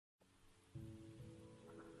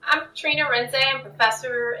I'm Trina Arinzeh. I'm a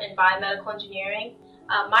professor in biomedical engineering.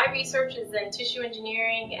 My research is in tissue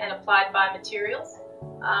engineering and applied biomaterials.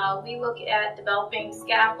 We look at developing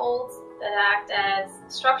scaffolds that act as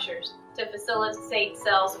structures to facilitate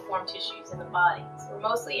cells to form tissues in the body. So we're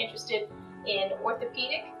mostly interested in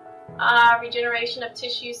orthopedic regeneration of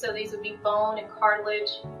tissue, so these would be bone and cartilage.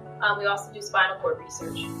 We also do spinal cord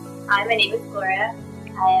research. Hi, my name is Gloria.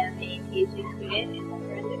 I am a PhD student in the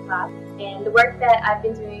Arinzeh Lab, and the work that I've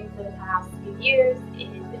been doing for the past few years is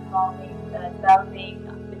involving developing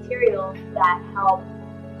materials that help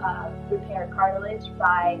repair cartilage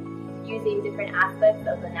by using different aspects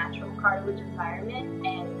of the natural cartilage environment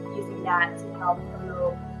and using that to help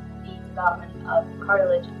promote the development of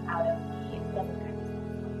cartilage out of the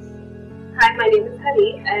mesenchymal cells. Hi, my name is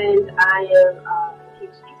Hari, and I am a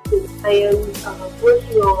PhD student. I am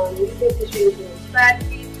working on using tissue engineering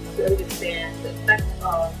strategies to understand the effects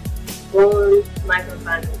of bone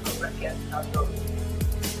microenvironment on Rochette cells.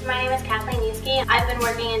 My name is Kathleen Yuski. I've been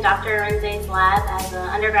working in Dr. Arinzeh's lab as an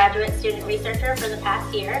undergraduate student researcher for the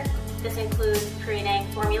past year. This includes creating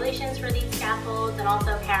formulations for these scaffolds and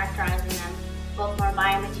also characterizing them, both from a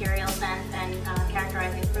biomaterial sense and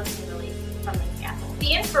characterizing protein release from these scaffolds.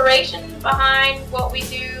 The inspiration behind what we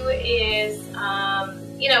do is,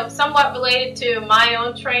 somewhat related to my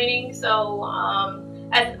own training. So,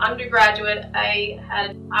 as an undergraduate, I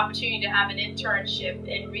had an opportunity to have an internship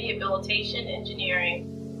in rehabilitation engineering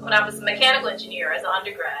when I was a mechanical engineer as an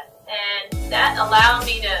undergrad. And that allowed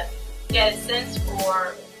me to get a sense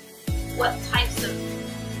for what types of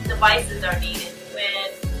devices are needed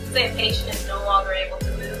when, say, a patient is no longer able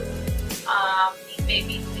to move. These may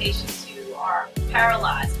be patients who are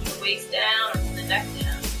paralyzed from the waist down or from the neck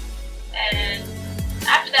down. And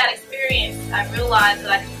after that experience, I realized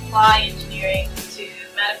that I could apply engineering to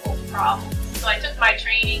medical problems. So I took my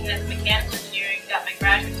training as mechanical engineering, got my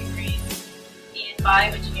graduate degrees in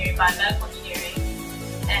bioengineering, biomedical engineering,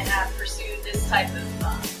 and have pursued this type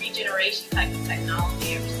of regeneration type of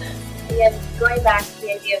technology ever since. Again, going back to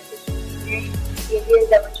the idea of tissue engineering, the idea is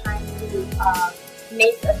that we're trying to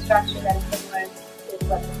make a structure that is similar to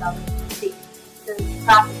what the cell see. So the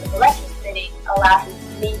process of electrospinning allows us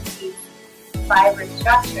to make these fibrous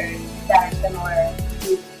structures that are similar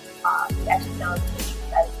to the extracellular tissue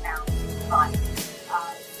that is found in the body.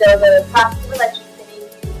 So the process of electrospinning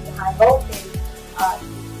uses high voltage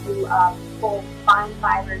to pull fine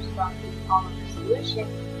fibers from the polymer solution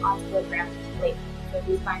onto a grounded plate. So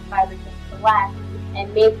these fine fibers can collect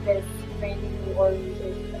and make this randomly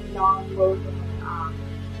oriented, non-woven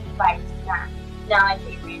fibrous mat. Now I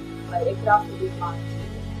say random, but it could also be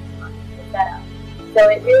monotypical setup. So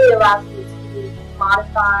it really allows you to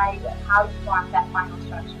modify how you want that final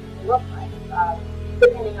structure to look like,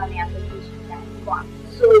 depending on the application that you want.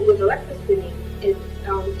 So with electrospinning,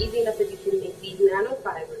 it's easy enough that you can make these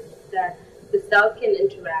nanofibers that the cells can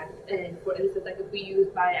interact, and for instance, like if we use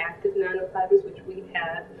bioactive nanofibers, which we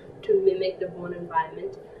have to mimic the bone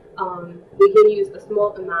environment, we can use a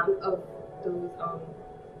small amount of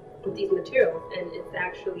these materials, and it's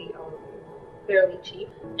actually fairly cheap,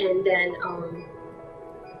 and then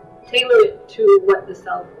tailor it to what the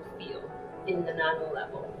cells will feel in the nano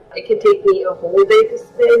level. It can take me a whole day to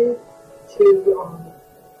spin to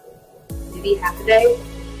maybe half a day,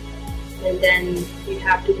 and then you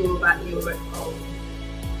have to go about your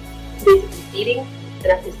basically seeding.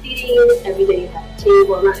 And after seeding, every day you have to change,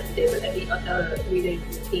 well not every day, but every day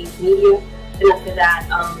you change media. And after that,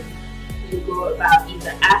 you go about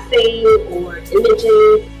either assaying or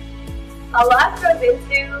imaging. A lot goes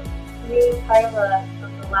into being part of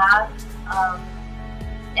the lab,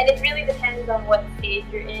 and it really depends on what stage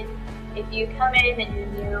you're in. If you come in and you're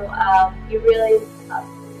new, you're really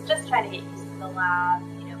just trying to get used to the lab,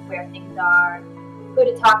 where things are, who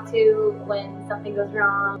to talk to when something goes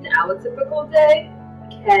wrong. Our typical day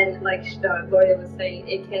can, like Gloria was saying,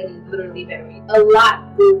 it can literally vary. A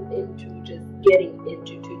lot goes into just getting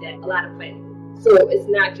into today, a lot of planning. So it's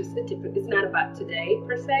not just it's not about today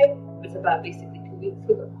per se, it's about basically 2 weeks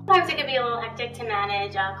ago. Sometimes it can be a little hectic to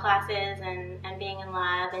manage classes and being in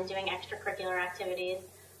lab and doing extracurricular activities.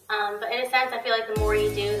 But in a sense, I feel like the more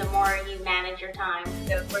you do, the more you manage your time.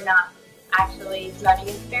 So if we're not actually conducting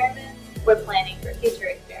experiments, we're planning for future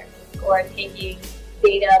experiments, or taking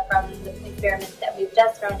data from the experiments that we've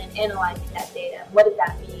just run and analyzing that data. What does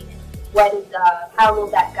that mean? How will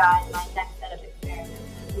that guide my next set of experiments?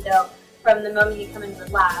 And so from the moment you come into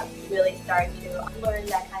the lab, you really start to learn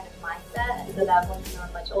that kind of mindset, and so that once you're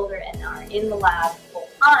much older and are in the lab full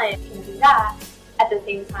time, you can do that at the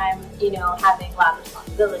same time, having lab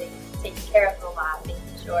responsibilities, taking care of the lab, making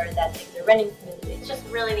sure that things are running smoothly. It's just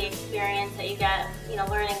really the experience that you get,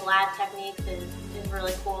 learning lab techniques is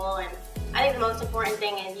really cool. And I think the most important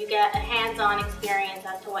thing is you get a hands-on experience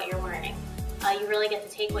as to what you're learning. You really get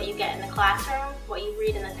to take what you get in the classroom, what you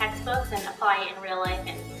read in the textbooks, and apply it in real life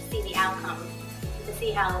and see the outcomes, to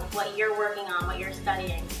see how what you're working on, what you're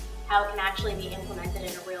studying, how it can actually be implemented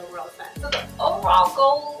in a real-world sense. So the overall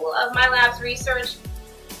goal of my lab's research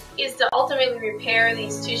is to ultimately repair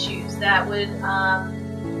these tissues that would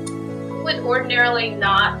ordinarily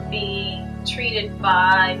not be treated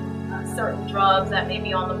by certain drugs that may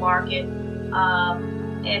be on the market.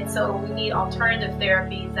 And so we need alternative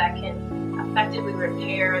therapies that can effectively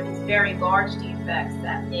repair these very large defects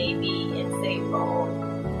that may be in, say,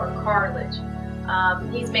 bone or cartilage.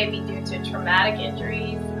 These may be due to traumatic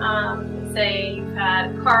injuries, say you've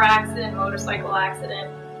had a car accident, motorcycle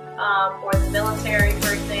accident, or the military,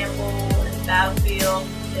 for example, in the battlefield.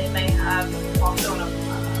 They may have also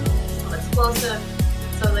some explosive,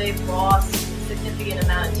 so they've lost a significant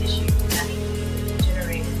amount of tissue that needs to be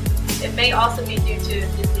regenerated. It may also be due to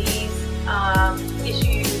disease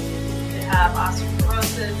issues. You have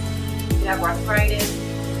osteoporosis, you have arthritis,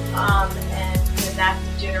 and that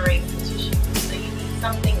degenerates the tissue. So you need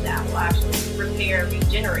something that will actually repair,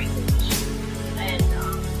 regenerate the tissue. And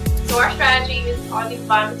so our strategy is on these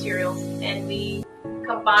biomaterials, and we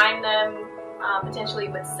combine them potentially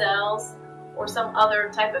with cells or some other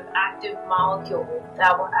type of active molecule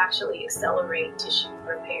that will actually accelerate tissue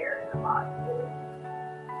repair in the body.